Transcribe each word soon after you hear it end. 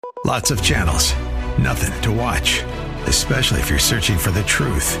Lots of channels, nothing to watch, especially if you're searching for the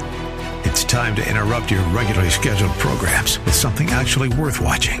truth. It's time to interrupt your regularly scheduled programs with something actually worth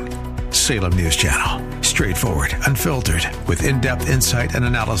watching. Salem News Channel. Straightforward, unfiltered, with in-depth insight and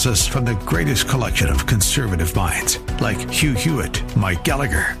analysis from the greatest collection of conservative minds like Hugh Hewitt, Mike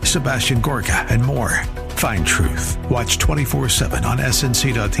Gallagher, Sebastian Gorka, and more. Find truth. Watch 24/7 on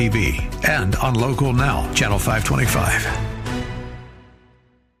snc.tv and on Local Now, Channel 525.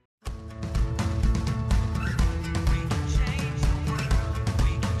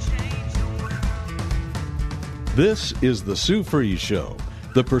 This is The Sue Fries Show,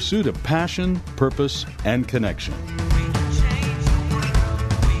 the pursuit of passion, purpose, and connection.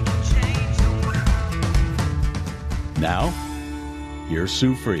 Now, here's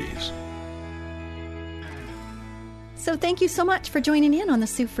Sue Fries. So thank you so much for joining in on The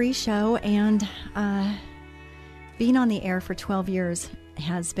Sue Fries Show. And being on the air for 12 years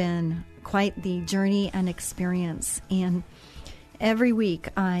has been quite the journey and experience. And every week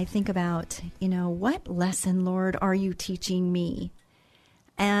I think about, what lesson, Lord, are you teaching me?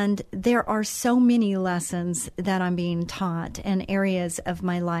 And there are so many lessons that I'm being taught and areas of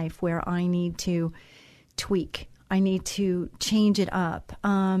my life where I need to tweak. I need to change it up.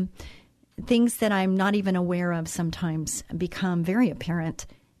 Things that I'm not even aware of sometimes become very apparent.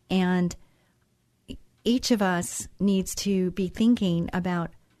 And each of us needs to be thinking about,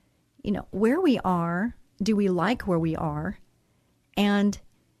 where we are. Do we like where we are? And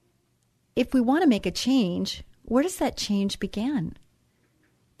if we want to make a change, where does that change begin?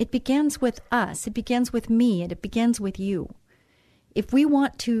 It begins with us. It begins with me. And it begins with you. If we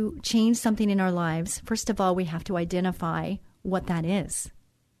want to change something in our lives, first of all, we have to identify what that is,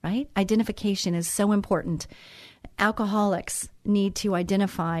 right? Identification is so important. Alcoholics need to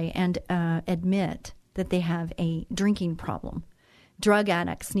identify and admit that they have a drinking problem. Drug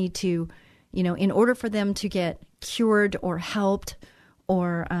addicts need to, in order for them to get cured or helped,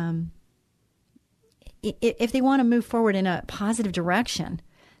 or if they want to move forward in a positive direction,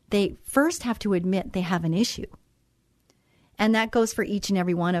 they first have to admit they have an issue. And that goes for each and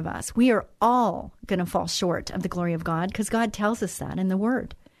every one of us. We are all going to fall short of the glory of God because God tells us that in the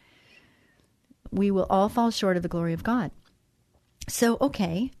Word. We will all fall short of the glory of God. So,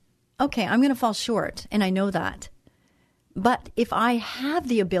 okay, I'm going to fall short, and I know that. But if I have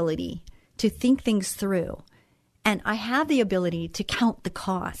the ability to think things through, and I have the ability to count the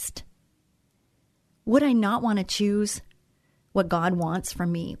cost, would I not want to choose what God wants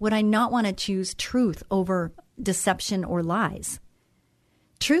from me? Would I not want to choose truth over deception or lies?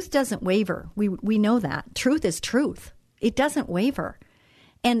 Truth doesn't waver. We know that. Truth is truth. It doesn't waver.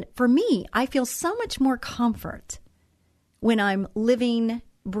 And for me, I feel so much more comfort when I'm living,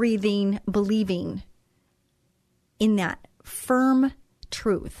 breathing, believing in that firm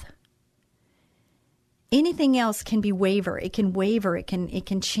truth. Anything else can be waver. It can waver. It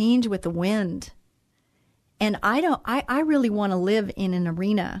can change with the wind. And I really want to live in an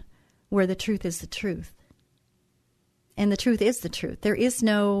arena where the truth is the truth. And the truth is the truth. There is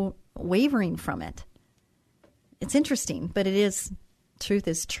no wavering from it. It's interesting, but truth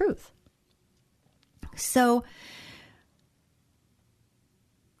is truth. So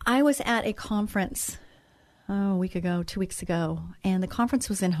I was at a conference a week ago, 2 weeks ago, and the conference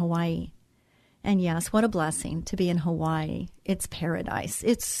was in Hawaii. And yes, what a blessing to be in Hawaii. It's paradise.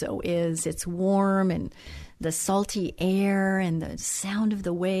 It so is. It's warm and the salty air and the sound of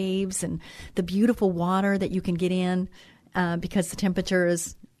the waves and the beautiful water that you can get in because the temperature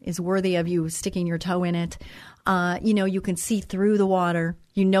is worthy of you sticking your toe in it. You can see through the water.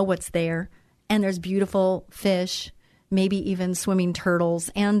 You know what's there. And there's beautiful fish, maybe even swimming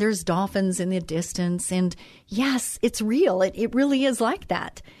turtles. And there's dolphins in the distance. And yes, it's real. It really is like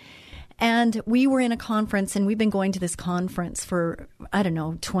that. And we were in a conference, and we've been going to this conference for,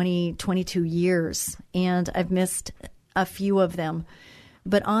 20, 22 years. And I've missed a few of them.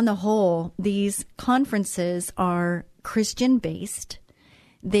 But on the whole, these conferences are Christian-based.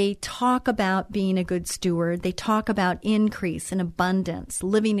 They talk about being a good steward. They talk about increase and abundance,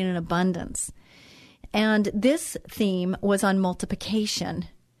 living in an abundance. And this theme was on multiplication.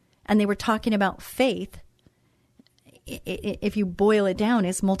 And they were talking about faith. If you boil it down,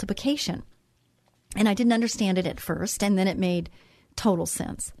 is multiplication. And I didn't understand it at first, and then it made total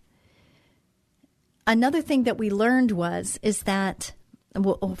sense. Another thing that we learned is that,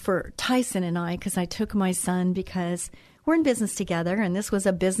 for Tyson and I, because I took my son because we're in business together, and this was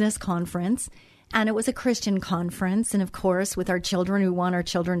a business conference, and it was a Christian conference. And of course, with our children, we want our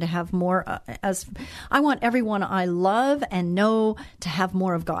children to have more. I want everyone I love and know to have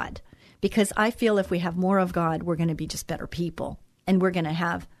more of God. Because I feel if we have more of God, we're going to be just better people. And we're going to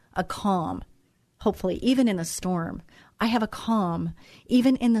have a calm, hopefully, even in a storm. I have a calm,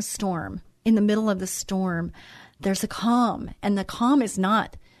 even in the storm. In the middle of the storm, there's a calm, and the calm is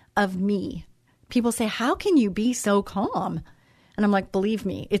not of me. People say, how can you be so calm? And I'm like, believe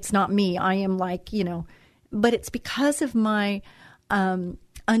me, it's not me. I am like, but it's because of my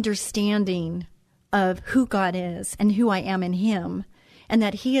understanding of who God is and who I am in him, and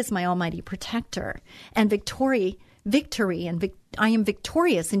that he is my almighty protector. And victory, and I am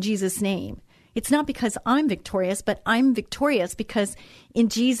victorious in Jesus' name. It's not because I'm victorious, but I'm victorious because in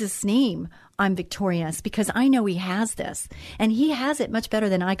Jesus' name, I'm victorious because I know he has this, and he has it much better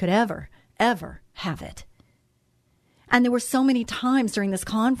than I could ever have it. And there were so many times during this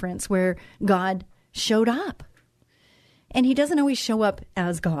conference where God showed up. And he doesn't always show up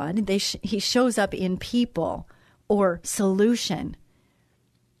as God. He shows up in people or solution.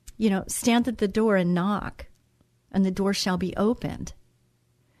 Stand at the door and knock, and the door shall be opened.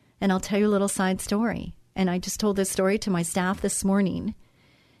 And I'll tell you a little side story. And I just told this story to my staff this morning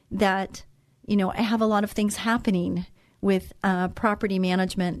that, I have a lot of things happening with property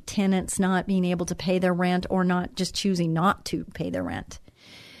management, tenants not being able to pay their rent or not just choosing not to pay their rent.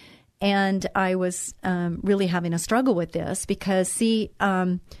 And I was really having a struggle with this because, the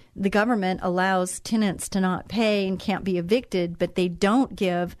government allows tenants to not pay and can't be evicted, but they don't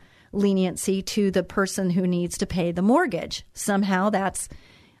give leniency to the person who needs to pay the mortgage. Somehow that's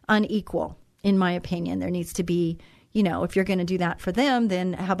unequal, in my opinion. There needs to be, if you're going to do that for them,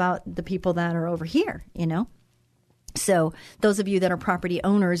 then how about the people that are over here, So those of you that are property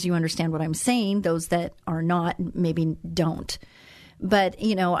owners, you understand what I'm saying. Those that are not, maybe don't. But,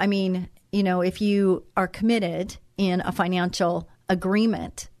 if you are committed in a financial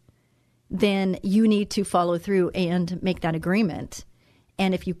agreement, then you need to follow through and make that agreement.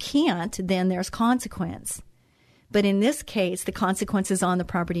 And if you can't, then there's consequence. But in this case, the consequence is on the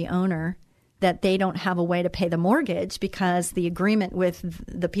property owner, that they don't have a way to pay the mortgage because the agreement with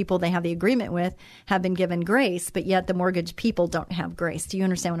the people they have the agreement with have been given grace, but yet the mortgage people don't have grace. Do you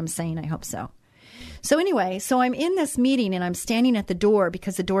understand what I'm saying? I hope so. So anyway, I'm in this meeting and I'm standing at the door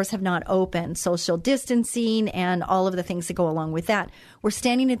because the doors have not opened, social distancing and all of the things that go along with that. We're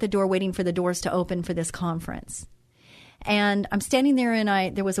standing at the door waiting for the doors to open for this conference. And I'm standing there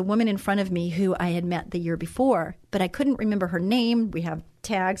and there was a woman in front of me who I had met the year before, but I couldn't remember her name. We have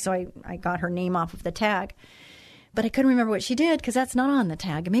tags, so I got her name off of the tag. But I couldn't remember what she did because that's not on the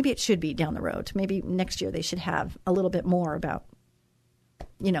tag. Maybe it should be down the road. Maybe next year they should have a little bit more about,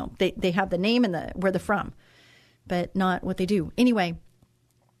 they have the name and where they're from, but not what they do. Anyway,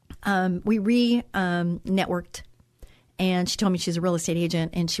 we networked, and she told me she's a real estate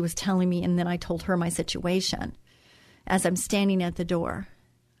agent, and she was telling me, and then I told her my situation. As I'm standing at the door.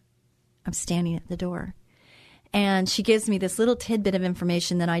 And she gives me this little tidbit of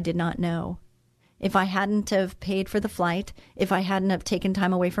information that I did not know. If I hadn't have paid for the flight, if I hadn't have taken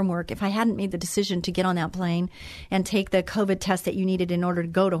time away from work, if I hadn't made the decision to get on that plane and take the COVID test that you needed in order to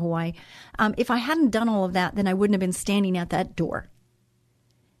go to Hawaii, if I hadn't done all of that, then I wouldn't have been standing at that door.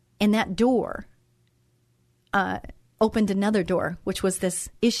 And that door opened another door, which was this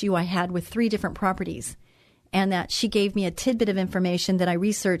issue I had with 3 different properties. And that she gave me a tidbit of information that I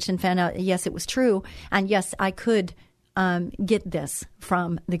researched and found out, yes, it was true. And yes, I could get this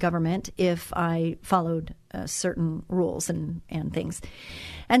from the government if I followed certain rules and things.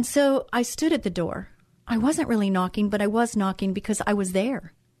 And so I stood at the door. I wasn't really knocking, but I was knocking because I was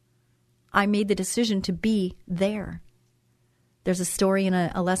there. I made the decision to be there. There's a story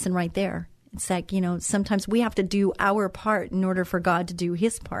and a lesson right there. It's like, sometimes we have to do our part in order for God to do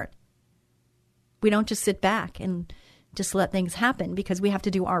his part. We don't just sit back and just let things happen because we have to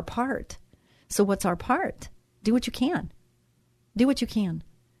do our part. So what's our part? Do what you can. Do what you can.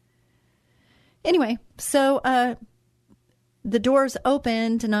 Anyway, so the doors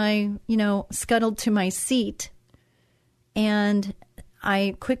opened and I, scuttled to my seat, and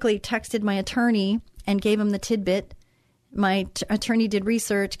I quickly texted my attorney and gave him the tidbit. My attorney did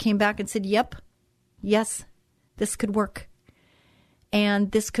research, came back and said, yep, yes, this could work.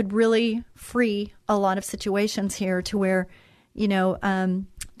 And this could really free a lot of situations here to where,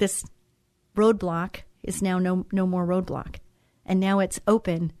 this roadblock is now no more roadblock. And now it's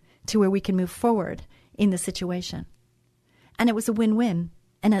open to where we can move forward in the situation. And it was a win-win.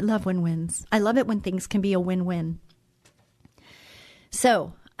 And I love win-wins. I love it when things can be a win-win.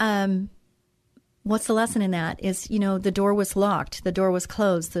 So, what's the lesson in that is, the door was locked. The door was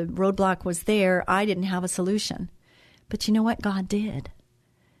closed. The roadblock was there. I didn't have a solution. But you know what? God did.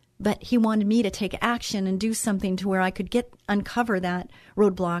 But he wanted me to take action and do something to where I could uncover that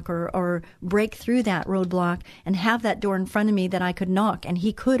roadblock or break through that roadblock and have that door in front of me that I could knock and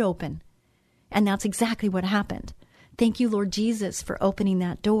he could open. And that's exactly what happened. Thank you, Lord Jesus, for opening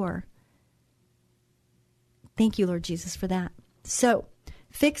that door. Thank you, Lord Jesus, for that. So,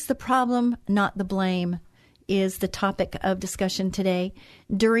 fix the problem, not the blame, is the topic of discussion today.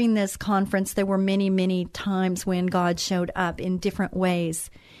 During this conference, there were many, many times when God showed up in different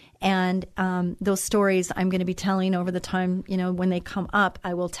ways. And those stories I'm going to be telling over the time, when they come up,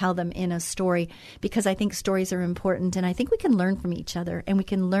 I will tell them in a story because I think stories are important. And I think we can learn from each other and we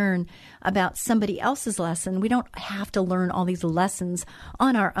can learn about somebody else's lesson. We don't have to learn all these lessons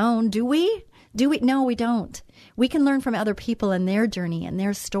on our own, do we? No, we don't. We can learn from other people and their journey and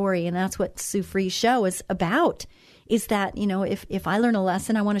their story. And that's what Sue Free's show is about, is that, if I learn a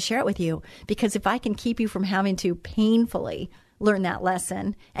lesson, I want to share it with you. Because if I can keep you from having to painfully learn that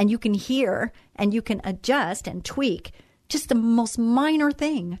lesson and you can hear and you can adjust and tweak just the most minor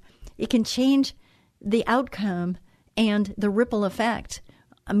thing, it can change the outcome and the ripple effect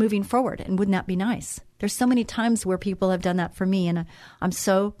moving forward. And wouldn't that be nice? There's so many times where people have done that for me, and I'm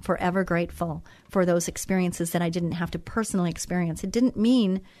so forever grateful for those experiences that I didn't have to personally experience. It didn't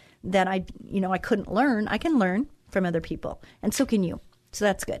mean that I couldn't learn. I can learn from other people, and so can you. So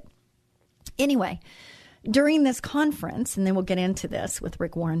that's good. Anyway, during this conference, and then we'll get into this with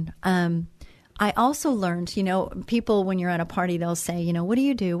Rick Warren, I also learned, people, when you're at a party, they'll say, what do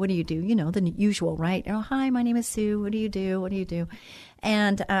you do? What do you do? The usual, right? Hi, my name is Sue. What do you do? What do you do?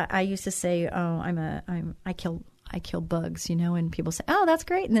 And I used to say, I kill bugs, and people say, oh, that's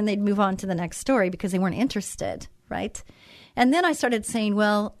great. And then they'd move on to the next story because they weren't interested, right? And then I started saying,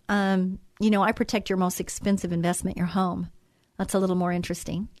 well, I protect your most expensive investment, your home. That's a little more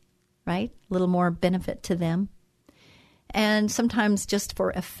interesting, right? A little more benefit to them. And sometimes just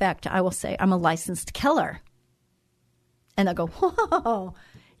for effect, I will say, I'm a licensed killer. And they'll go, whoa,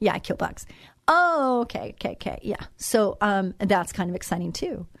 yeah, I kill bugs. Oh, okay, yeah. So that's kind of exciting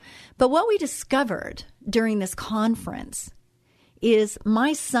too. But what we discovered during this conference is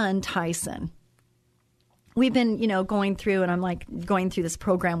my son, Tyson, we've been, going through, and I'm going through this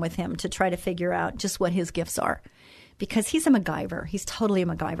program with him to try to figure out just what his gifts are. Because he's a MacGyver. He's totally a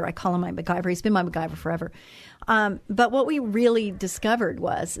MacGyver. I call him my MacGyver. He's been my MacGyver forever. But what we really discovered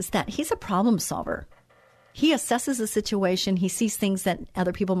is that he's a problem solver. He assesses a situation. He sees things that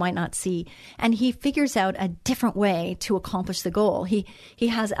other people might not see. And he figures out a different way to accomplish the goal. He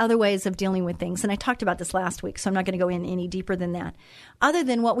has other ways of dealing with things. And I talked about this last week, so I'm not going to go in any deeper than that. Other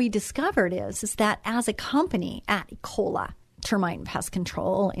than what we discovered is that as a company at Ecola, termite and pest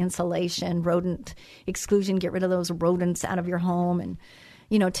control, insulation, rodent exclusion, get rid of those rodents out of your home and,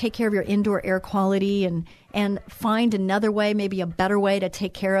 take care of your indoor air quality and find another way, maybe a better way to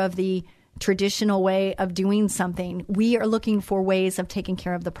take care of the traditional way of doing something. We are looking for ways of taking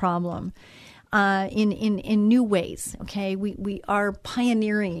care of the problem in new ways, okay? We are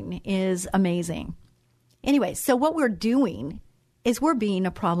pioneering is amazing. Anyway, so what we're doing is we're being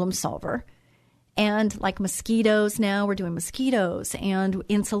a problem solver. And like mosquitoes now, we're doing mosquitoes and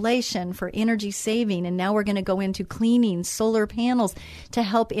insulation for energy saving. And now we're going to go into cleaning solar panels to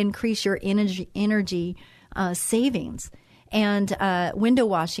help increase your energy savings and window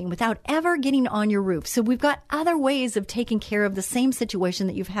washing without ever getting on your roof. So we've got other ways of taking care of the same situation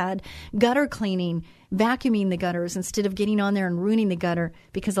that you've had, gutter cleaning, vacuuming the gutters instead of getting on there and ruining the gutter,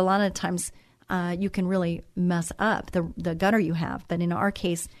 because a lot of times you can really mess up the gutter you have. But in our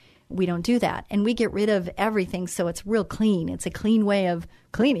case, we don't do that. And we get rid of everything so it's real clean. It's a clean way of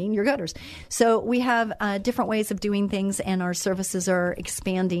cleaning your gutters. So we have different ways of doing things, and our services are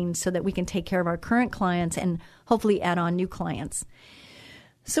expanding so that we can take care of our current clients and hopefully add on new clients.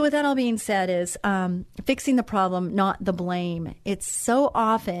 So with that all being said is fixing the problem, not the blame. It's so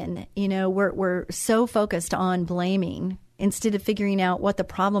often, we're so focused on blaming instead of figuring out what the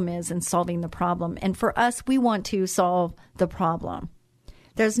problem is and solving the problem. And for us, we want to solve the problem.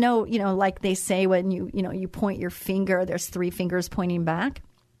 There's no, like they say when you point your finger, there's 3 fingers pointing back.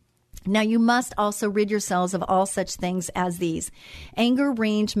 Now, you must also rid yourselves of all such things as these: anger,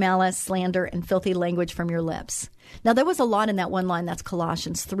 rage, malice, slander, and filthy language from your lips. Now, there was a lot in that one line. That's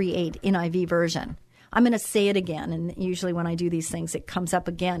Colossians 3:8 NIV version. I'm going to say it again, and usually when I do these things, it comes up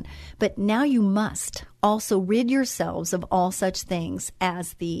again. But now you must also rid yourselves of all such things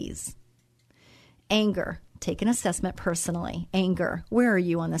as these: anger. Take an assessment personally. Anger. Where are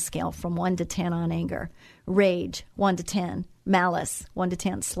you on the scale from 1 to 10 on anger? Rage, 1 to 10. Malice, 1 to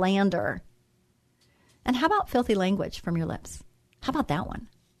 10. Slander. And how about filthy language from your lips? How about that one?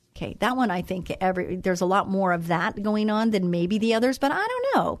 Okay, that one I think there's a lot more of that going on than maybe the others, but I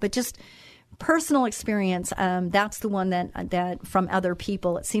don't know. But just personal experience, that's the one that from other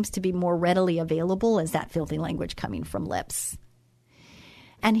people, it seems to be more readily available is that filthy language coming from lips.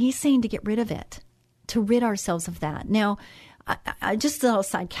 And he's saying to get rid of it, to rid ourselves of that. Now, just a little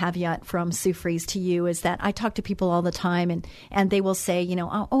side caveat from Sue Fries to you is that I talk to people all the time and they will say,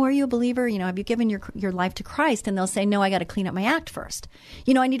 oh, are you a believer? Have you given your life to Christ? And they'll say, no, I got to clean up my act first.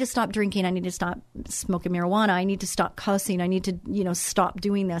 I need to stop drinking. I need to stop smoking marijuana. I need to stop cussing. I need to, stop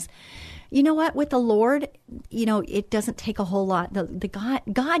doing this. You know what? With the Lord, it doesn't take a whole lot.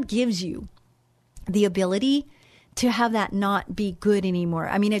 God gives you the ability to have that not be good anymore.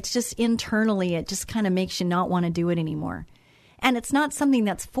 I mean, it's just internally, it just kind of makes you not want to do it anymore. And it's not something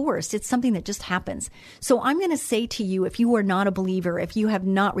that's forced. It's something that just happens. So I'm going to say to you, if you are not a believer, if you have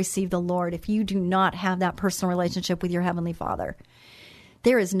not received the Lord, if you do not have that personal relationship with your Heavenly Father,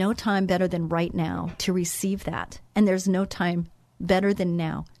 there is no time better than right now to receive that. And there's no time better than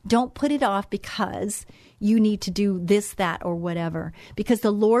now. Don't put it off because you need to do this, that, or whatever. Because the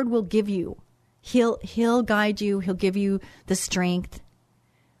Lord will give you. He'll guide you. He'll give you the strength.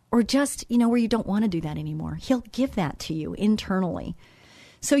 Or just, where you don't want to do that anymore. He'll give that to you internally.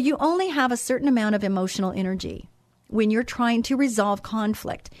 So you only have a certain amount of emotional energy. When you're trying to resolve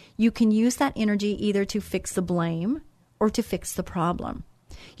conflict, you can use that energy either to fix the blame or to fix the problem.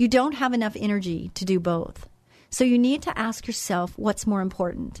 You don't have enough energy to do both. So you need to ask yourself what's more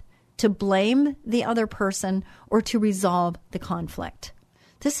important, to blame the other person or to resolve the conflict.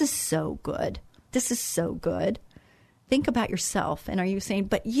 This is so good. This is so good. Think about yourself. And are you saying,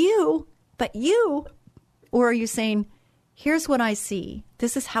 but you, or are you saying, here's what I see.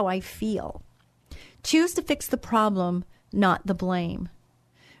 This is how I feel. Choose to fix the problem, not the blame.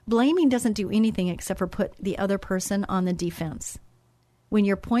 Blaming doesn't do anything except for put the other person on the defense. When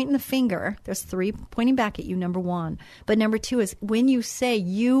you're pointing the finger, there's 3 pointing back at you, number 1. But number 2 is when you say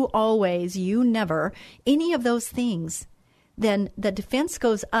you always, you never, any of those things, then the defense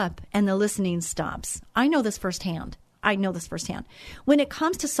goes up and the listening stops. I know this firsthand. When it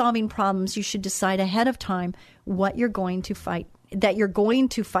comes to solving problems, you should decide ahead of time what you're going to fight, that you're going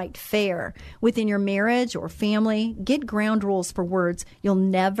to fight fair within your marriage or family. Get ground rules for words you'll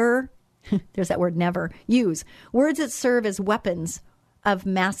never, there's that word never, use. Words that serve as weapons of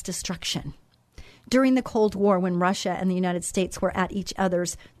mass destruction. During the Cold War, when Russia and the United States were at each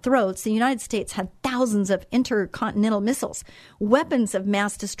other's throats, the United States had thousands of intercontinental missiles, weapons of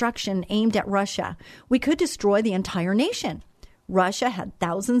mass destruction aimed at Russia. We could destroy the entire nation. Russia had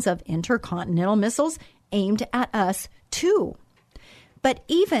thousands of intercontinental missiles aimed at us, too. But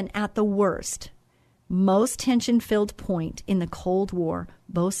even at the worst, most tension-filled point in the Cold War,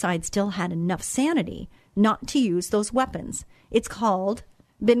 both sides still had enough sanity not to use those weapons. It's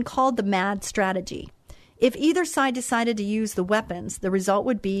been called the MAD strategy. If either side decided to use the weapons, the result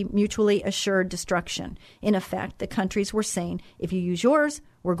would be mutually assured destruction. In effect, the countries were saying, if you use yours,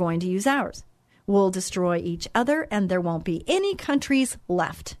 we're going to use ours. We'll destroy each other, and there won't be any countries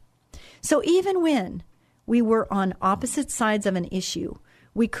left. So even when we were on opposite sides of an issue,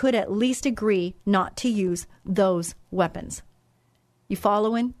 we could at least agree not to use those weapons. You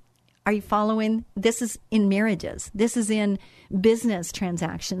following? Are you following? This is in marriages. This is in business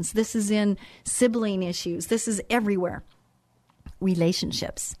transactions. This is in sibling issues. This is everywhere.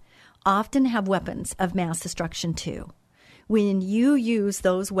 Relationships often have weapons of mass destruction too. When you use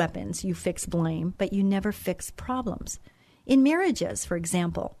those weapons, you fix blame, but you never fix problems. In marriages, for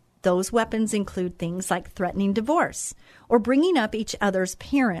example, those weapons include things like threatening divorce or bringing up each other's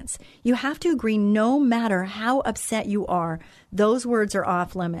parents. You have to agree no matter how upset you are, those words are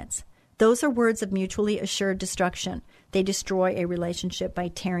off limits. Those are words of mutually assured destruction. They destroy a relationship by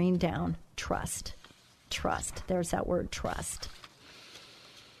tearing down trust. Trust. There's that word, trust.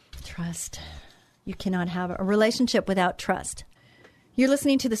 Trust. You cannot have a relationship without trust. You're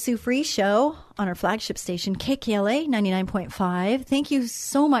listening to The Sue Fries Show on our flagship station, KKLA 99.5. Thank you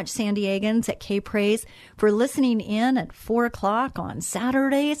so much, San Diegans at K-Praise, for listening in at 4 o'clock on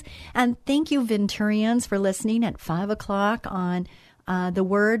Saturdays. And thank you, Venturians, for listening at 5 o'clock on The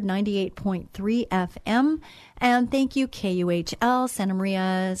Word 98.3 FM. And thank you, KUHL, Santa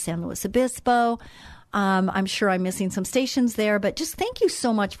Maria, San Luis Obispo. I'm sure I'm missing some stations there, but just thank you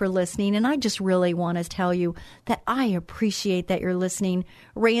so much for listening. And I just really want to tell you that I appreciate that you're listening.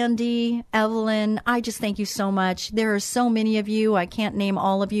 Randy, Evelyn, I just thank you so much. There are so many of you. I can't name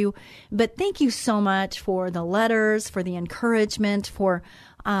all of you, but thank you so much for the letters, for the encouragement, for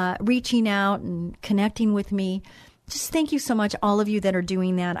reaching out and connecting with me. Just thank you so much, all of you that are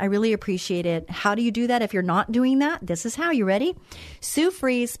doing that. I really appreciate it. How do you do that if you're not doing that? This is how. You ready? Sue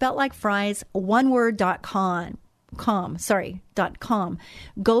Fries, spelt like fries, one word, .com.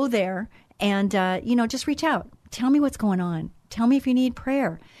 Go there and, just reach out. Tell me what's going on. Tell me if you need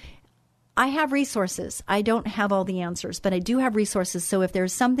prayer. I have resources. I don't have all the answers, but I do have resources. So if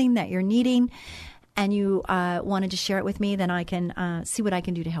there's something that you're needing and you wanted to share it with me, then I can see what I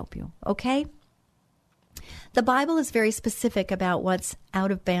can do to help you. Okay? The Bible is very specific about what's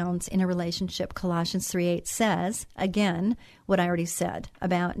out of bounds in a relationship. Colossians 3:8 says, again, what I already said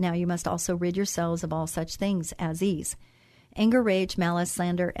about now you must also rid yourselves of all such things as these: anger, rage, malice,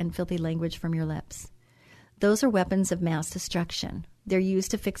 slander, and filthy language from your lips. Those are weapons of mass destruction. They're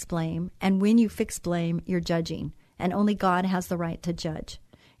used to fix blame, and when you fix blame, you're judging, and only God has the right to judge.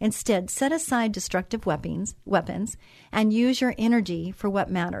 Instead, set aside destructive weapons, and use your energy for what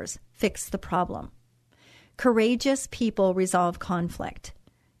matters. Fix the problem. Courageous people resolve conflict.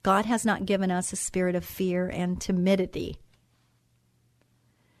 God has not given us a spirit of fear and timidity,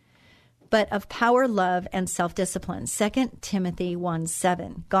 but of power, love, and self-discipline. 2 Timothy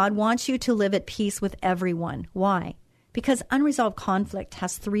 1:7. God wants you to live at peace with everyone. Why? Because unresolved conflict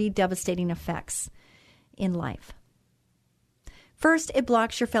has 3 devastating effects in life. First, it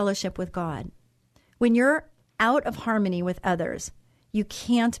blocks your fellowship with God. When you're out of harmony with others, you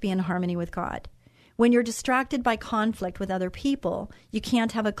can't be in harmony with God. When you're distracted by conflict with other people, you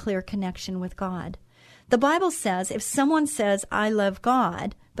can't have a clear connection with God. The Bible says if someone says, I love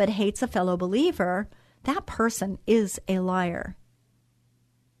God, but hates a fellow believer, that person is a liar.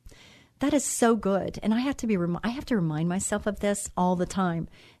 That is so good. And I have to remind myself of this all the time,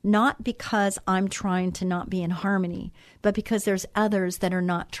 not because I'm trying to not be in harmony, but because there's others that are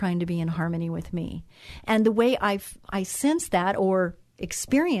not trying to be in harmony with me. And the way I sense that or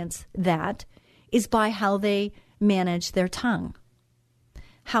experience that is by how they manage their tongue.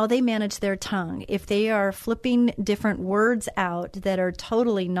 How they manage their tongue. If they are flipping different words out that are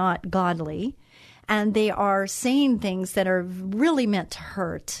totally not godly, and they are saying things that are really meant to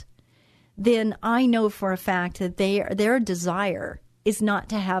hurt, then I know for a fact that their desire is not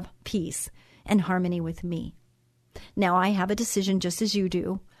to have peace and harmony with me. Now, I have a decision, just as you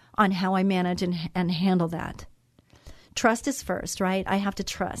do, on how I manage and handle that. Trust is first, right? I have to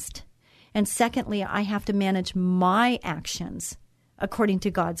trust. And secondly, I have to manage my actions according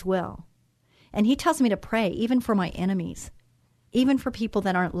to God's will. And he tells me to pray, even for my enemies, even for people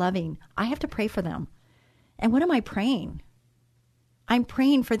that aren't loving. I have to pray for them. And what am I praying? I'm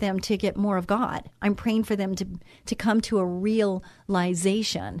praying for them to get more of God. I'm praying for them to come to a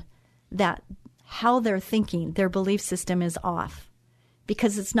realization that how they're thinking, their belief system is off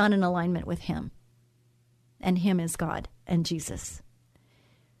because it's not in alignment with him. And him is God and Jesus.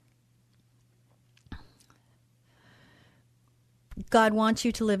 God wants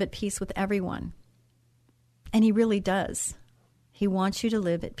you to live at peace with everyone. And he really does. He wants you to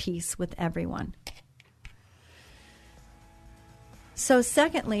live at peace with everyone. So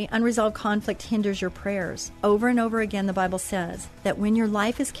secondly, unresolved conflict hinders your prayers. Over and over again, the Bible says that when your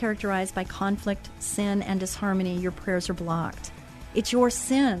life is characterized by conflict, sin, and disharmony, your prayers are blocked. It's your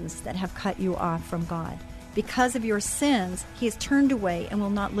sins that have cut you off from God. Because of your sins, he has turned away and will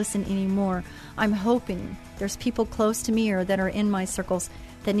not listen anymore. I'm hoping there's people close to me or that are in my circles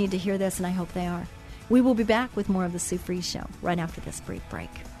that need to hear this, and I hope they are. We will be back with more of the Sue Fries Show right after this brief break.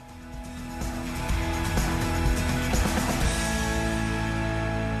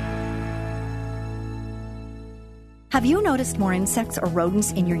 Have you noticed more insects or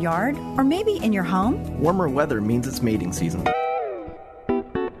rodents in your yard, or maybe in your home? Warmer weather means it's mating season.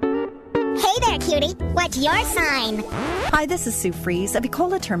 Hey there, cutie. What's your sign? Hi, this is Sue Fries of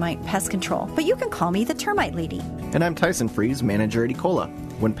Ecola Termite Pest Control, but you can call me the Termite Lady. And I'm Tyson Fries, manager at Ecola.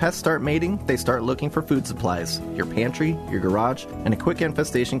 When pests start mating, they start looking for food supplies. Your pantry, your garage, and a quick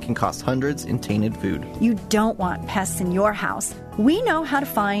infestation can cost hundreds in tainted food. You don't want pests in your house. We know how to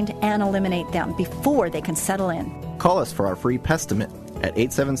find and eliminate them before they can settle in. Call us for our free Pestimate at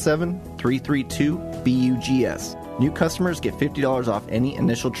 877-332-BUGS. New customers get $50 off any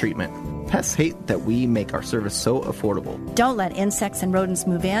initial treatment. Pests hate that we make our service so affordable. Don't let insects and rodents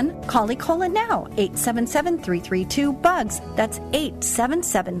move in. Call Ecola now, 877-332-BUGS. That's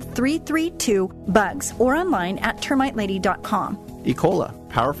 877-332-BUGS. Or online at termitelady.com. Ecola,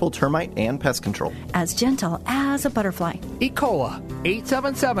 powerful termite and pest control. As gentle as a butterfly. Ecola,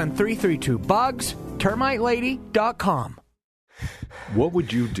 877-332-BUGS, termitelady.com. What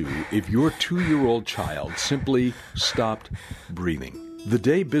would you do if your 2-year-old child simply stopped breathing? The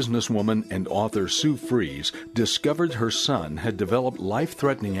day businesswoman and author Sue Fries discovered her son had developed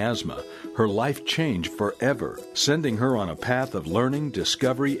life-threatening asthma, her life changed forever, sending her on a path of learning,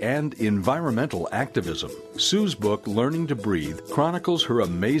 discovery, and environmental activism. Sue's book, Learning to Breathe, chronicles her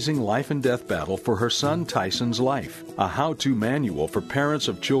amazing life and death battle for her son Tyson's life, a how-to manual for parents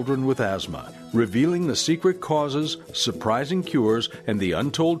of children with asthma, revealing the secret causes, surprising cures, and the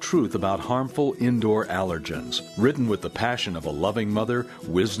untold truth about harmful indoor allergens. Written with the passion of a loving mother,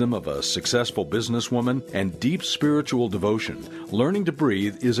 wisdom of a successful businesswoman, and deep spiritual devotion, Learning to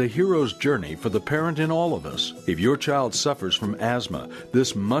Breathe is a hero's journey for the parent in all of us. If your child suffers from asthma,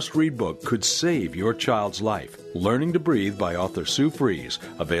 this must-read book could save your child's life. Learning to Breathe by author Sue Fries,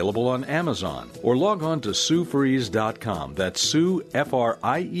 available on Amazon, or log on to SueFries.com. That's Sue,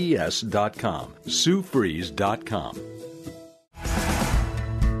 F-R-I-E-S.com. SueFries.com.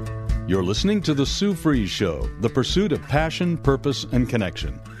 You're listening to The Sue Fries Show, the pursuit of passion, purpose, and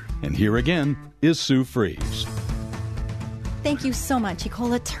connection. And here again is Sue Fries. Thank you so much,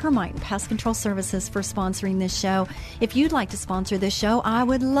 Ecola Termite and Pest Control Services, for sponsoring this show. If you'd like to sponsor this show, I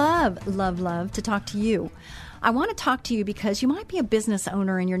would love to talk to you. I want to talk to you because you might be a business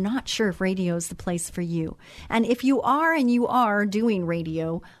owner and you're not sure if radio is the place for you. And if you are and you are doing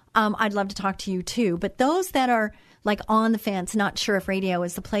radio, I'd love to talk to you too. But those that are like on the fence, not sure if radio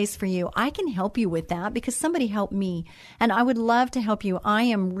is the place for you, I can help you with that because somebody helped me. And I would love to help you. I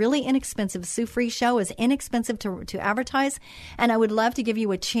am really inexpensive. Sue Fries Show is inexpensive to advertise. And I would love to give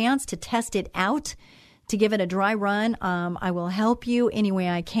you a chance to test it out, to give it a dry run. I will help you any way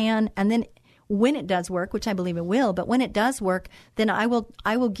I can. And then when it does work, which I believe it will, but when it does work, then I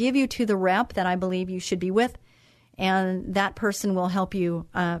will give you to the rep that I believe you should be with. And that person will help you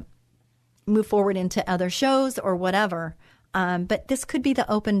move forward into other shows or whatever. But this could be the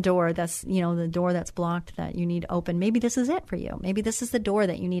open door. That's, the door that's blocked that you need open. Maybe this is it for you. Maybe this is the door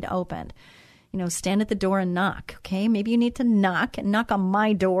that you need opened. Stand at the door and knock, okay? Maybe you need to knock on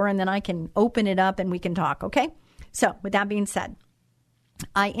my door, and then I can open it up and we can talk, okay? So with that being said,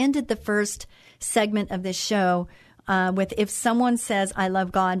 I ended the first segment of this show with, if someone says, I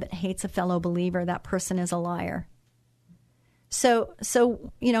love God, but hates a fellow believer, that person is a liar. So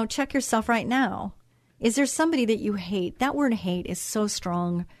check yourself right now. Is there somebody that you hate? That word hate is so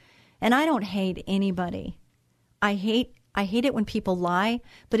strong. And I don't hate anybody. I hate it when people lie,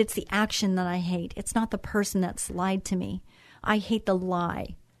 but it's the action that I hate. It's not the person that's lied to me. I hate the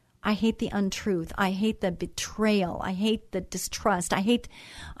lie. I hate the untruth. I hate the betrayal. I hate the distrust. I hate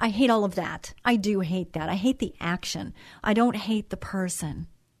all of that. I do hate that. I hate the action. I don't hate the person.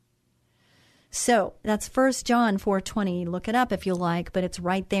 So that's 1 John 4:20. Look it up if you like, but it's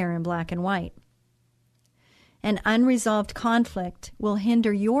right there in black and white. An unresolved conflict will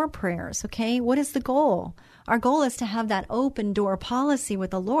hinder your prayers, okay? What is the goal? Our goal is to have that open door policy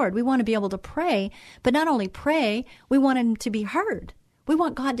with the Lord. We want to be able to pray, but not only pray, we want Him to be heard. We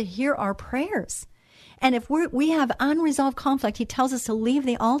want God to hear our prayers. And if we have unresolved conflict, He tells us to leave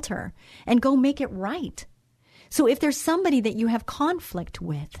the altar and go make it right. So if there's somebody that you have conflict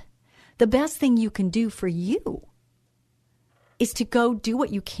with, the best thing you can do for you is to go do what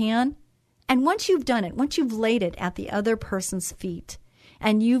you can. And once you've done it, once you've laid it at the other person's feet,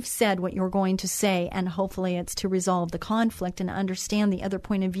 and you've said what you're going to say, and hopefully it's to resolve the conflict and understand the other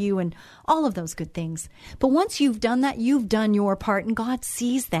point of view and all of those good things. But once you've done that, you've done your part, and God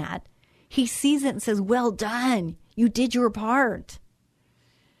sees that. He sees it and says, well done. You did your part.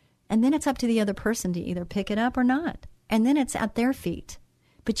 And then it's up to the other person to either pick it up or not. And then it's at their feet.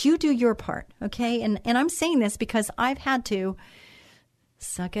 But you do your part, okay? And I'm saying this because I've had to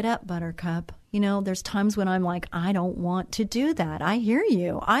suck it up, Buttercup. There's times when I'm like, I don't want to do that. I hear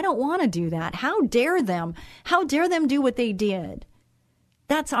you. I don't want to do that. How dare them? How dare them do what they did?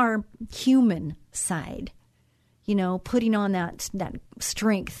 That's our human side, putting on that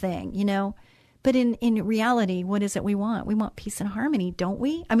strength thing, But in reality, what is it we want? We want peace and harmony, don't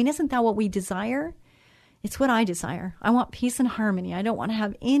we? I mean, isn't that what we desire? It's what I desire. I want peace and harmony. I don't want to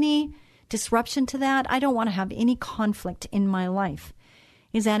have any disruption to that. I don't want to have any conflict in my life.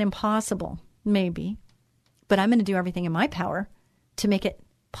 Is that impossible? Maybe. But I'm going to do everything in my power to make it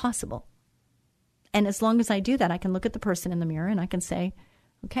possible. And as long as I do that, I can look at the person in the mirror and I can say,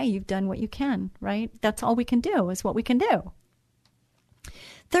 okay, you've done what you can, right? That's all we can do is what we can do.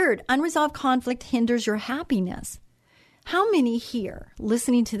 Third, unresolved conflict hinders your happiness. How many here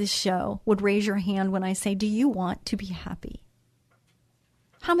listening to this show would raise your hand when I say, do you want to be happy?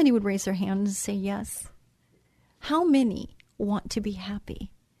 How many would raise their hand and say yes? How many want to be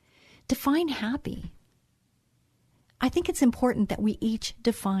happy? Define happy. I think it's important that we each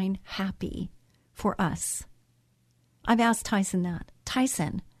define happy for us. I've asked Tyson that.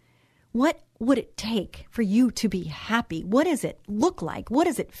 Tyson, What would it take for you to be happy? What does it look like? What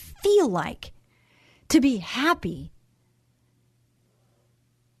does it feel like to be happy?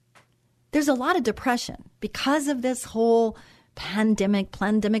 There's a lot of depression because of this whole pandemic,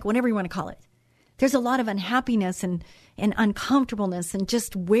 whatever you want to call it. There's a lot of unhappiness and uncomfortableness and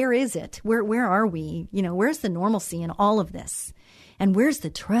just where is it? Where are we? Where's the normalcy in all of this? And where's the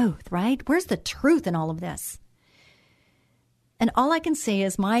truth, right? Where's the truth in all of this? And all I can say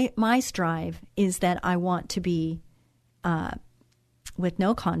is my strive is that I want to be with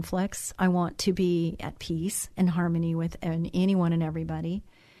no conflicts. I want to be at peace and harmony with anyone and everybody.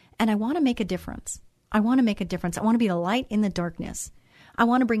 And I want to make a difference. I want to make a difference. I want to be a light in the darkness. I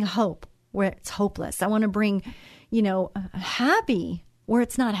want to bring hope where it's hopeless. I want to bring, happy where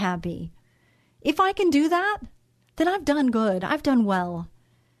it's not happy. If I can do that, then I've done good. I've done well.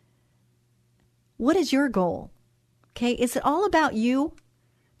 What is your goal? Okay, is it all about you?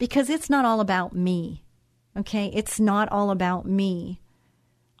 Because it's not all about me. Okay, it's not all about me.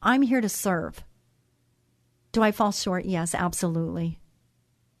 I'm here to serve. Do I fall short? Yes, absolutely.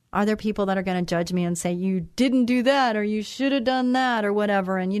 Are there people that are going to judge me and say, you didn't do that, or you should have done that, or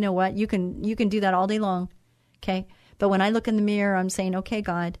whatever? And you know what? You can do that all day long. Okay, but when I look in the mirror, I'm saying, okay,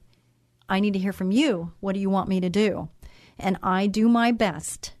 God, I need to hear from you. What do you want me to do? And I do my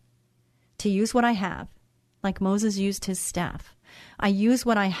best to use what I have. Like Moses used his staff. I use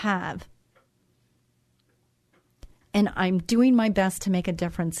what I have. And I'm doing my best to make a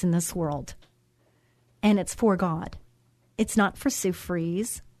difference in this world. And it's for God. It's not for Sue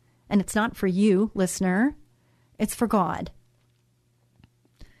Fries. And it's not for you, listener. It's for God.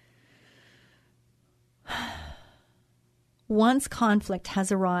 Once conflict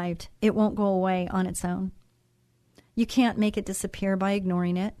has arrived, it won't go away on its own. You can't make it disappear by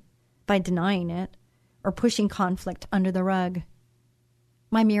ignoring it, by denying it, or pushing conflict under the rug.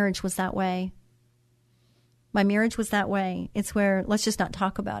 My marriage was that way. It's where let's just not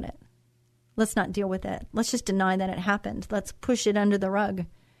talk about it. Let's not deal with it. Let's just deny that it happened. Let's push it under the rug.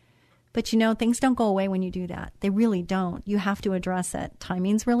 But things don't go away when you do that. They really don't. You have to address it.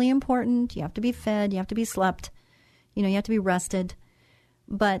 Timing's really important. You have to be fed. You have to be slept. You have to be rested.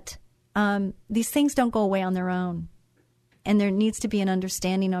 But these things don't go away on their own. And there needs to be an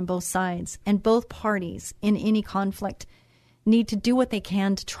understanding on both sides. And both parties in any conflict need to do what they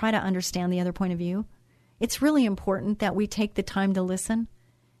can to try to understand the other point of view. It's really important that we take the time to listen.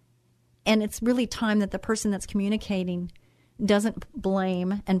 And it's really time that the person that's communicating doesn't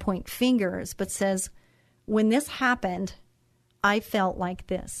blame and point fingers, but says, when this happened, I felt like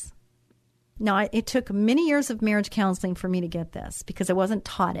this. Now, it took many years of marriage counseling for me to get this because I wasn't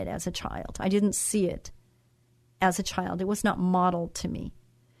taught it as a child. I didn't see it as a child. It was not modeled to me.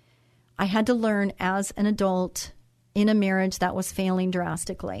 I had to learn as an adult in a marriage that was failing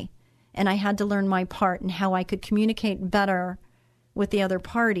drastically. And I had to learn my part and how I could communicate better with the other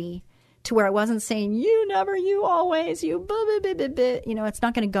party to where I wasn't saying, you never, you always, you blah, blah, blah, blah, blah. It's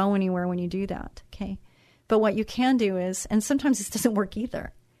not going to go anywhere when you do that, okay? But what you can do is, and sometimes this doesn't work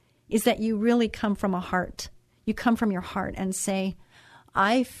either, is that you really come from a heart. You come from your heart and say,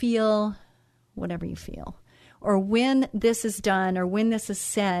 I feel whatever you feel. Or when this is done, or when this is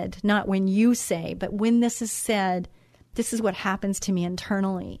said, not when you say, but when this is said, this is what happens to me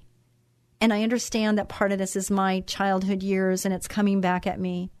internally. And I understand that part of this is my childhood years and it's coming back at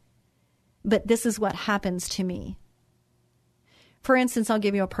me. But this is what happens to me. For instance, I'll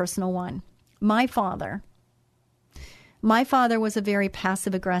give you a personal one. My father was a very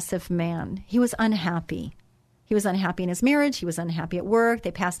passive-aggressive man. He was unhappy. He was unhappy in his marriage. He was unhappy at work.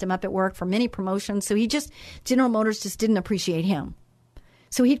 They passed him up at work for many promotions. So General Motors just didn't appreciate him.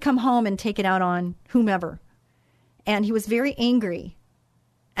 So he'd come home and take it out on whomever. And he was very angry.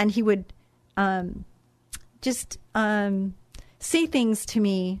 And he would say things to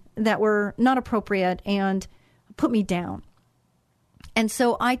me that were not appropriate and put me down. And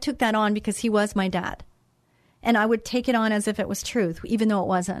so I took that on because he was my dad. And I would take it on as if it was truth, even though it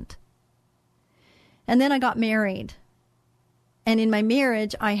wasn't. And then I got married. And in my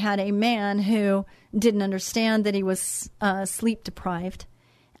marriage, I had a man who didn't understand that he was sleep deprived.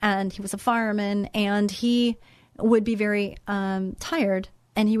 And he was a fireman. And he would be very tired.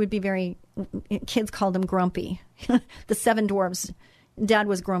 And he would be very, kids called him grumpy. The seven dwarves, Dad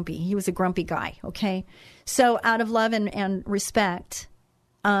was grumpy. He was a grumpy guy, okay? So out of love and respect,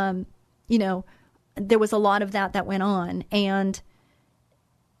 there was a lot of that went on. And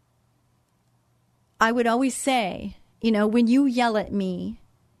I would always say, when you yell at me,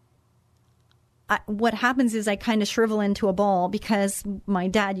 what happens is I kind of shrivel into a ball because my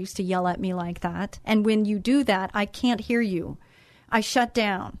dad used to yell at me like that. And when you do that, I can't hear you. I shut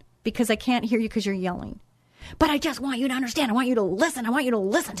down. because I can't hear you because you're yelling. But I just want you to understand. I want you to listen. I want you to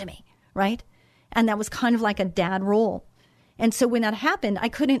listen to me, right? And that was kind of like a dad role. And so when that happened, I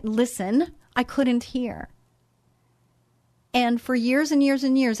couldn't listen. I couldn't hear. And for years and years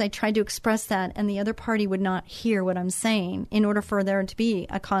and years, I tried to express that, and the other party would not hear what I'm saying in order for there to be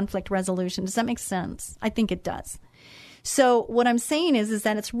a conflict resolution. Does that make sense? I think it does. So what I'm saying is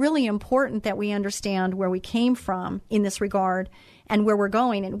that it's really important that we understand where we came from in this regard and where we're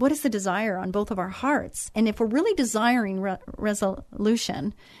going and what is the desire on both of our hearts. And if we're really desiring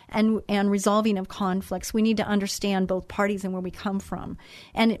resolution and resolving of conflicts, we need to understand both parties and where we come from.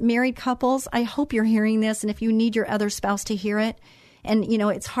 And married couples, I hope you're hearing this. And if you need your other spouse to hear it, and, you know,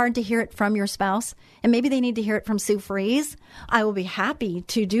 it's hard to hear it from your spouse, and maybe they need to hear it from Sue Fries, I will be happy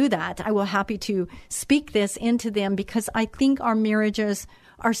to do that. I will happy to speak this into them because I think our marriages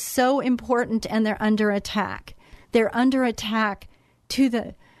are so important and they're under attack. They're under attack to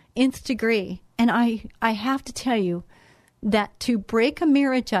the nth degree. And I have to tell you that to break a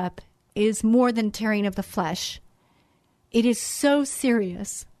marriage up is more than tearing of the flesh. It is so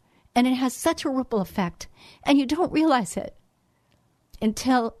serious, and it has such a ripple effect, and you don't realize it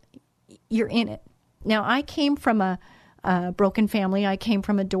until you're in it. Now, I came from a broken family. I came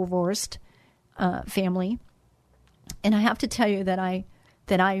from a divorced family. And I have to tell you that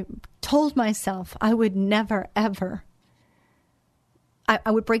I told myself I would never, ever, I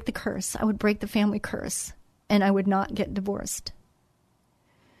would break the curse. I would break the family curse, and I would not get divorced.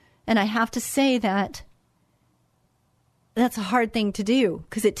 And I have to say that that's a hard thing to do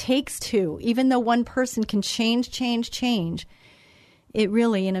because it takes two. Even though one person can change, it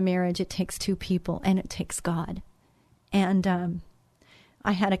really, in a marriage, it takes two people, and it takes God. And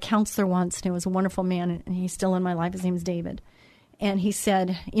I had a counselor once, and he was a wonderful man, and he's still in my life. His name's David. And he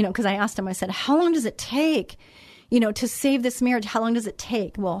said, you know, because I asked him, I said, how long does it take, you know, to save this marriage? How long does it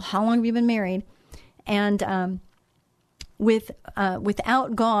take? Well, how long have you been married? And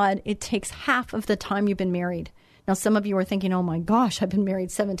without God, it takes half of the time you've been married. Now, some of you are thinking, oh, my gosh, I've been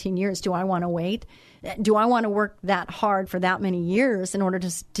married 17 years. Do I want to wait? Do I want to work that hard for that many years in order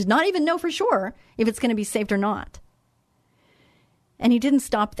to not even know for sure if it's going to be saved or not? And he didn't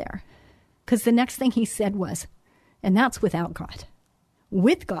stop there, because the next thing he said was, and that's without God.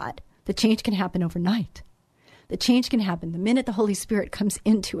 With God, the change can happen overnight. The change can happen the minute the Holy Spirit comes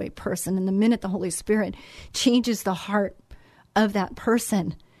into a person, and the minute the Holy Spirit changes the heart of that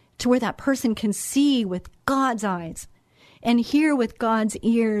person to where that person can see with God's eyes and hear with God's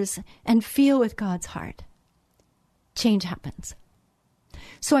ears and feel with God's heart. Change happens.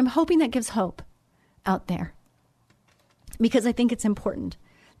 So I'm hoping that gives hope out there, because I think it's important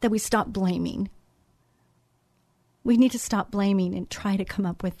that we stop blaming. We need to stop blaming and try to come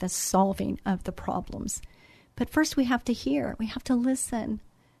up with the solving of the problems. But first we have to hear. We have to listen.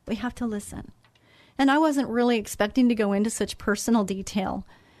 We have to listen. And I wasn't really expecting to go into such personal detail,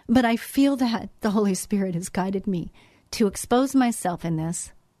 but I feel that the Holy Spirit has guided me to expose myself in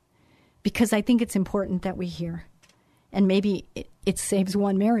this, because I think it's important that we hear. And maybe it saves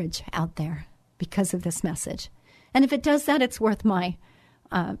one marriage out there because of this message. And if it does that, it's worth my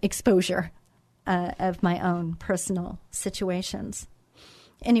exposure of my own personal situations.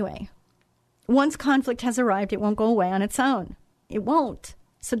 Anyway, once conflict has arrived, it won't go away on its own. It won't.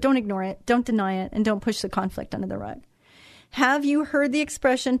 So don't ignore it, don't deny it, and don't push the conflict under the rug. Have you heard the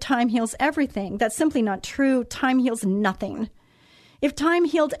expression, time heals everything? That's simply not true. Time heals nothing. If time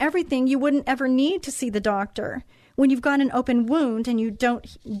healed everything, you wouldn't ever need to see the doctor. When you've got an open wound and you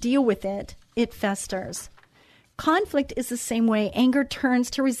don't deal with it, it festers. Conflict is the same way. Anger turns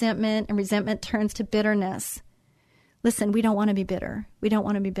to resentment, and resentment turns to bitterness. Listen, we don't want to be bitter. We don't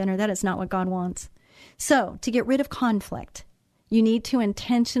want to be bitter. That is not what God wants. So, to get rid of conflict, you need to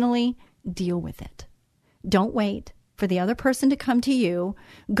intentionally deal with it. Don't wait for the other person to come to you.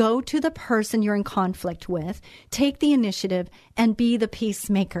 Go to the person you're in conflict with. Take the initiative and be the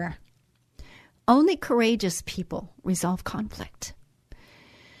peacemaker. Only courageous people resolve conflict.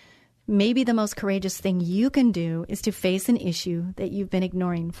 Maybe the most courageous thing you can do is to face an issue that you've been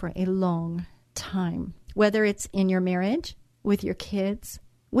ignoring for a long time, whether it's in your marriage, with your kids,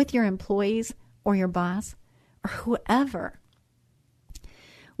 with your employees, or your boss, or whoever.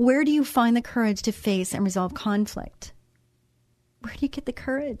 Where do you find the courage to face and resolve conflict? Where do you get the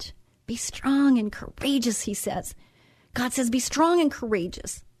courage? Be strong and courageous, he says. God says, be strong and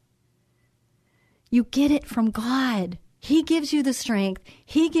courageous. You get it from God. He gives you the strength.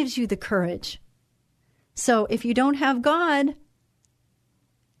 He gives you the courage. So if you don't have God,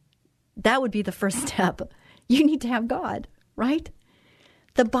 that would be the first step. You need to have God, right?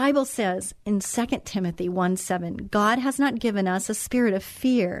 The Bible says in 2 Timothy 1:7, God has not given us a spirit of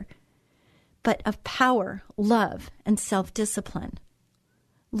fear, but of power, love, and self-discipline.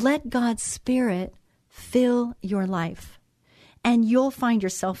 Let God's Spirit fill your life, and you'll find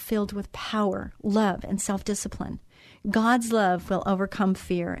yourself filled with power, love, and self-discipline. God's love will overcome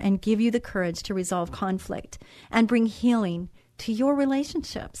fear and give you the courage to resolve conflict and bring healing to your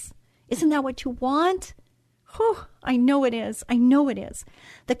relationships. Isn't that what you want? Whew, I know it is. I know it is.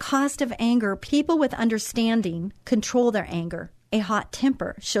 The cost of anger. People with understanding control their anger. A hot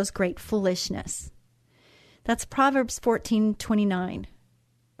temper shows great foolishness. That's Proverbs 14:29.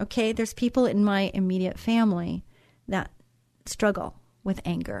 Okay, there's people in my immediate family that struggle with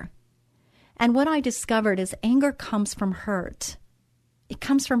anger. And what I discovered is anger comes from hurt. It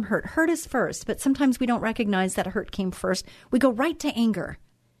comes from hurt. Hurt is first, but sometimes we don't recognize that hurt came first. We go right to anger.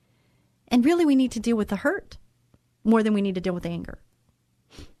 And really we need to deal with the hurt more than we need to deal with anger.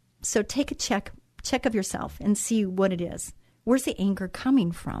 So take a check of yourself and see what it is. Where's the anger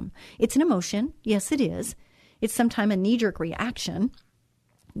coming from? It's an emotion. Yes, it is. It's sometimes a knee-jerk reaction.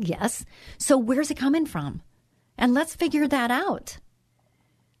 Yes. So where's it coming from? And let's figure that out.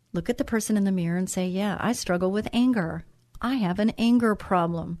 Look at the person in the mirror and say, yeah, I struggle with anger. I have an anger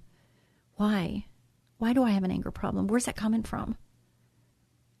problem. Why? Why do I have an anger problem? Where's that coming from?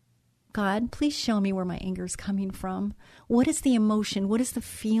 God, please show me where my anger is coming from. What is the emotion? What is the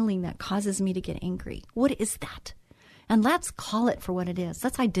feeling that causes me to get angry? What is that? And let's call it for what it is.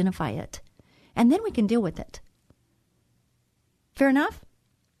 Let's identify it. And then we can deal with it. Fair enough?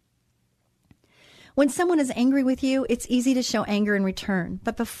 When someone is angry with you, it's easy to show anger in return.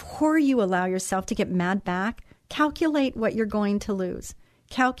 But before you allow yourself to get mad back, calculate what you're going to lose.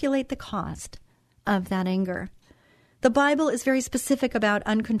 Calculate the cost of that anger. The Bible is very specific about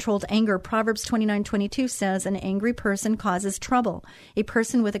uncontrolled anger. Proverbs 29:22 says, an angry person causes trouble. A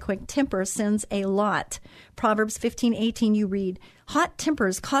person with a quick temper sins a lot. Proverbs 15:18 you read, hot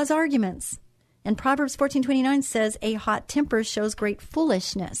tempers cause arguments. And Proverbs 14:29 says, a hot temper shows great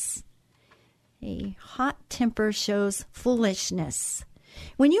foolishness. A hot temper shows foolishness.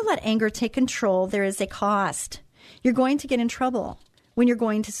 When you let anger take control, there is a cost. You're going to get in trouble when you're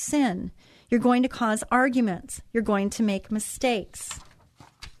going to sin. You're going to cause arguments. You're going to make mistakes.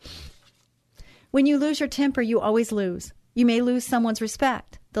 When you lose your temper, you always lose. You may lose someone's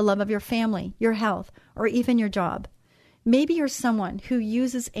respect, the love of your family, your health, or even your job. Maybe you're someone who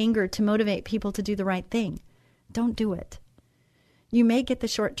uses anger to motivate people to do the right thing. Don't do it. You may get the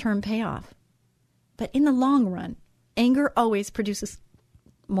short-term payoff. But in the long run, anger always produces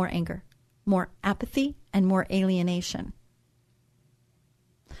more anger, more apathy, and more alienation.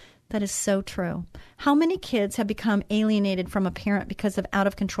 That is so true. How many kids have become alienated from a parent because of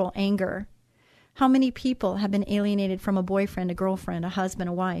out-of-control anger? How many people have been alienated from a boyfriend, a girlfriend, a husband,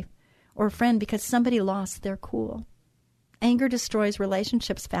 a wife, or a friend because somebody lost their cool? Anger destroys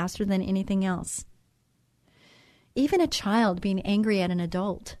relationships faster than anything else. Even a child being angry at an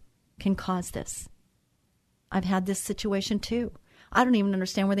adult can cause this. I've had this situation too. I don't even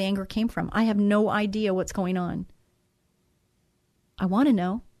understand where the anger came from. I have no idea what's going on. I want to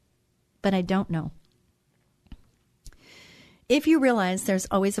know, but I don't know. If you realize there's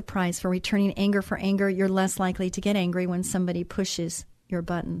always a price for returning anger for anger, you're less likely to get angry when somebody pushes your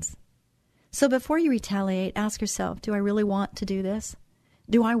buttons. So before you retaliate, ask yourself, do I really want to do this?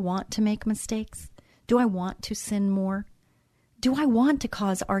 Do I want to make mistakes? Do I want to sin more? Do I want to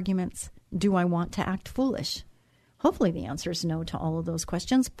cause arguments? Do I want to act foolish? Hopefully the answer is no to all of those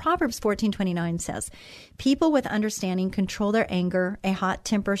questions. Proverbs 14:29 says, people with understanding control their anger. A hot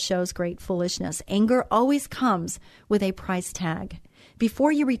temper shows great foolishness. Anger always comes with a price tag.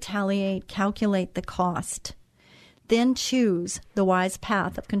 Before you retaliate, calculate the cost. Then choose the wise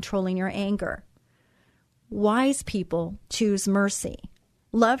path of controlling your anger. Wise people choose mercy.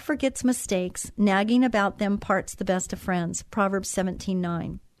 Love forgets mistakes. Nagging about them parts the best of friends. Proverbs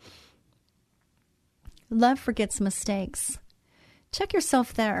 17:9. Love forgets mistakes. Check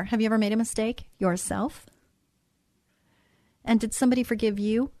yourself there. Have you ever made a mistake yourself? And did somebody forgive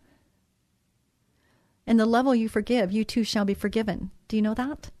you? And the level you forgive, you too shall be forgiven. Do you know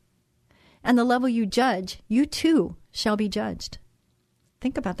that? And the level you judge, you too shall be judged.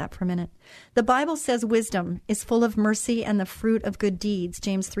 Think about that for a minute. The Bible says wisdom is full of mercy and the fruit of good deeds,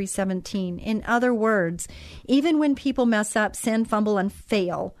 James 3:17. In other words, even when people mess up, sin, fumble, and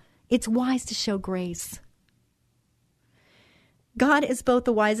fail, it's wise to show grace. God is both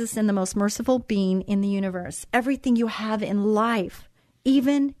the wisest and the most merciful being in the universe. Everything you have in life,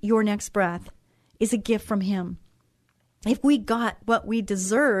 even your next breath, is a gift from Him. If we got what we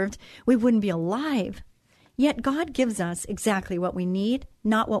deserved, we wouldn't be alive. Yet God gives us exactly what we need,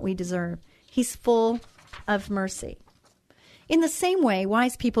 not what we deserve. He's full of mercy. In the same way,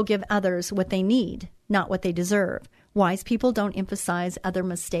 wise people give others what they need, not what they deserve. Wise people don't emphasize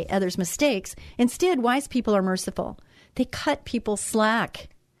others' mistakes. Instead, wise people are merciful. They cut people slack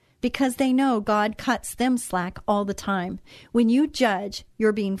because they know God cuts them slack all the time. When you judge,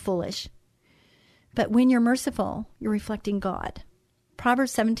 you're being foolish. But when you're merciful, you're reflecting God.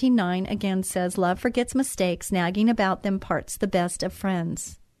 Proverbs 17:9 again says, love forgets mistakes, nagging about them parts the best of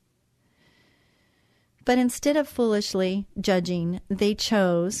friends. But instead of foolishly judging, they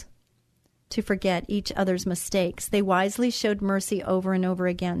chose to forget each other's mistakes. They wisely showed mercy over and over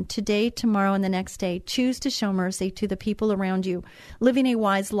again. Today, tomorrow, and the next day, choose to show mercy to the people around you. Living a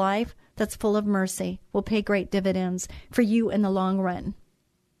wise life that's full of mercy will pay great dividends for you in the long run.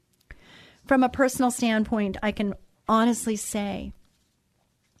 From a personal standpoint, I can honestly say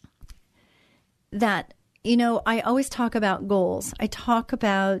that, I always talk about goals. I talk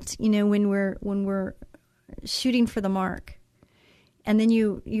about, when we're shooting for the mark, and then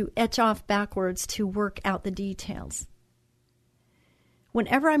you etch off backwards to work out the details.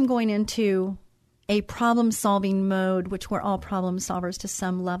 Whenever I'm going into a problem-solving mode, which we're all problem solvers to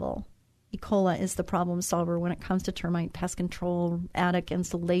some level, Ecola is the problem solver when it comes to termite pest control, attic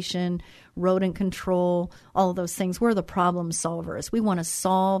insulation, rodent control, all of those things. We're the problem solvers. We want to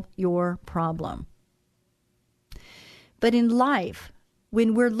solve your problem. But in life,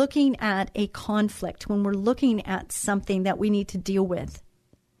 when we're looking at a conflict, when we're looking at something that we need to deal with,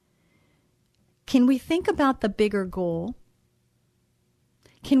 can we think about the bigger goal?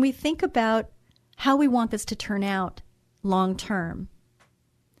 Can we think about how we want this to turn out long term?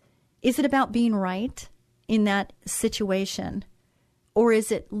 Is it about being right in that situation? Or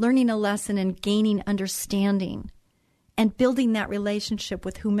is it learning a lesson and gaining understanding and building that relationship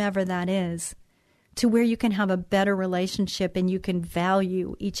with whomever that is to where you can have a better relationship and you can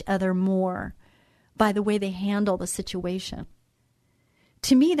value each other more by the way they handle the situation?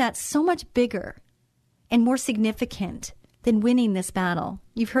 To me, that's so much bigger and more significant than winning this battle.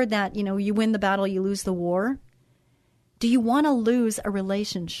 You've heard that, you win the battle, you lose the war. Do you want to lose a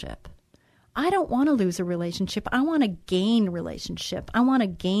relationship? I don't want to lose a relationship. I want to gain relationship. I want to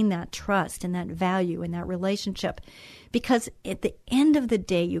gain that trust and that value in that relationship. Because at the end of the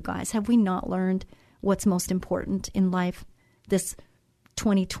day, you guys, have we not learned what's most important in life? This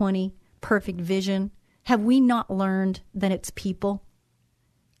 2020 perfect vision. Have we not learned that it's people?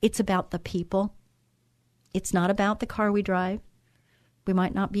 It's about the people. It's not about the car we drive. We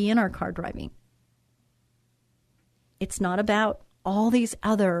might not be in our car driving. It's not about all these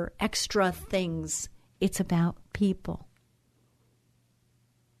other extra things. It's about people.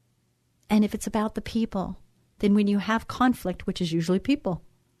 And if it's about the people, then when you have conflict, which is usually people,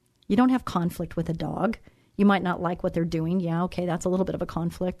 you don't have conflict with a dog. You might not like what they're doing. Yeah, okay, that's a little bit of a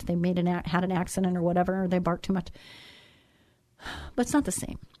conflict. They had an accident or whatever, or they bark too much. But it's not the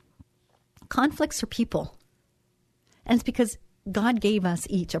same. Conflicts are people. And it's because God gave us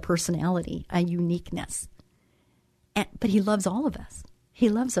each a personality, a uniqueness. But he loves all of us. He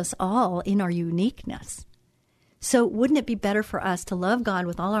loves us all in our uniqueness. So wouldn't it be better for us to love God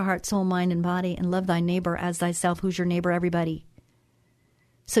with all our heart, soul, mind, and body, and love thy neighbor as thyself? Who's your neighbor? Everybody.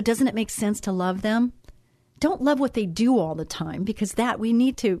 So doesn't it make sense to love them? Don't love what they do all the time, because that we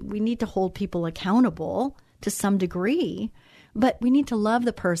need to hold people accountable to some degree. But we need to love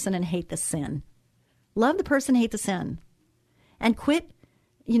the person and hate the sin. Love the person, hate the sin. And quit,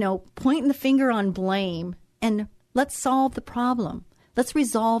 pointing the finger on blame, and let's solve the problem. Let's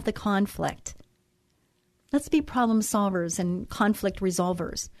resolve the conflict. Let's be problem solvers and conflict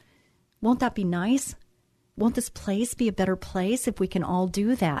resolvers. Won't that be nice? Won't this place be a better place if we can all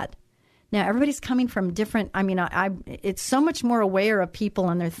do that? Now, everybody's coming from different, it's so much more aware of people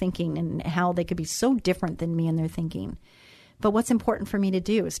and their thinking and how they could be so different than me in their thinking. But what's important for me to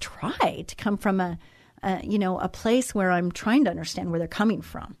do is try to come from a place where I'm trying to understand where they're coming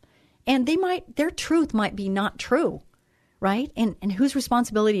from. And their truth might be not true, right? And whose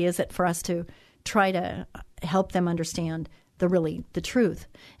responsibility is it for us to try to help them understand the truth?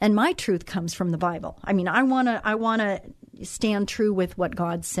 And my truth comes from the Bible. I want to stand true with what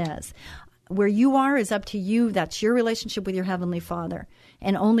God says. Where you are is up to you. That's your relationship with your Heavenly Father.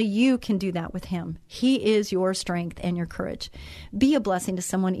 And only you can do that with Him. He is your strength and your courage. Be a blessing to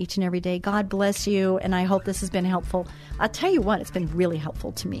someone each and every day. God bless you, and I hope this has been helpful. I'll tell you what, it's been really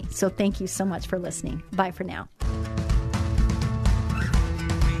helpful to me. So thank you so much for listening. Bye for now.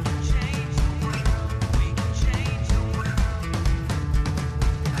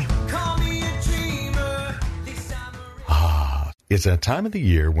 It's that time of the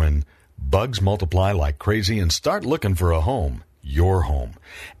year when Bugs multiply like crazy and start looking for a home. Your home.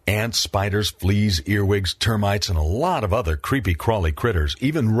 Ants, spiders, fleas, earwigs, termites, and a lot of other creepy crawly critters,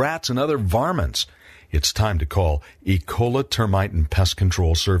 even rats and other varmints. It's time to call Ecola Termite and Pest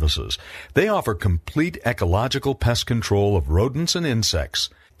Control Services. They offer complete ecological pest control of rodents and insects.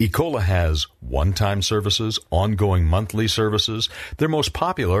 Ecola has one-time services, ongoing monthly services, their most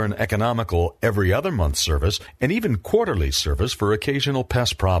popular and economical every other month service, and even quarterly service for occasional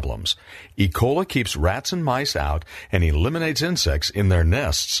pest problems. Ecola keeps rats and mice out and eliminates insects in their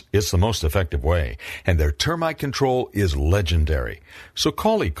nests. It's the most effective way, and their termite control is legendary. So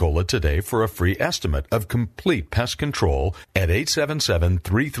call Ecola today for a free estimate of complete pest control at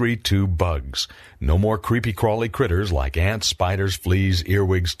 877-332-BUGS. No more creepy crawly critters like ants, spiders, fleas,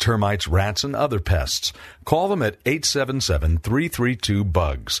 earwigs, termites, rats, and other pests. Call them at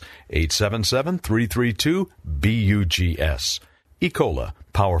 877-332-BUGS. 877-332-BUGS. Ecola,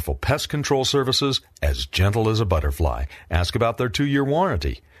 powerful pest control services as gentle as a butterfly. Ask about their 2-year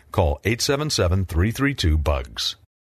warranty. Call 877-332-BUGS.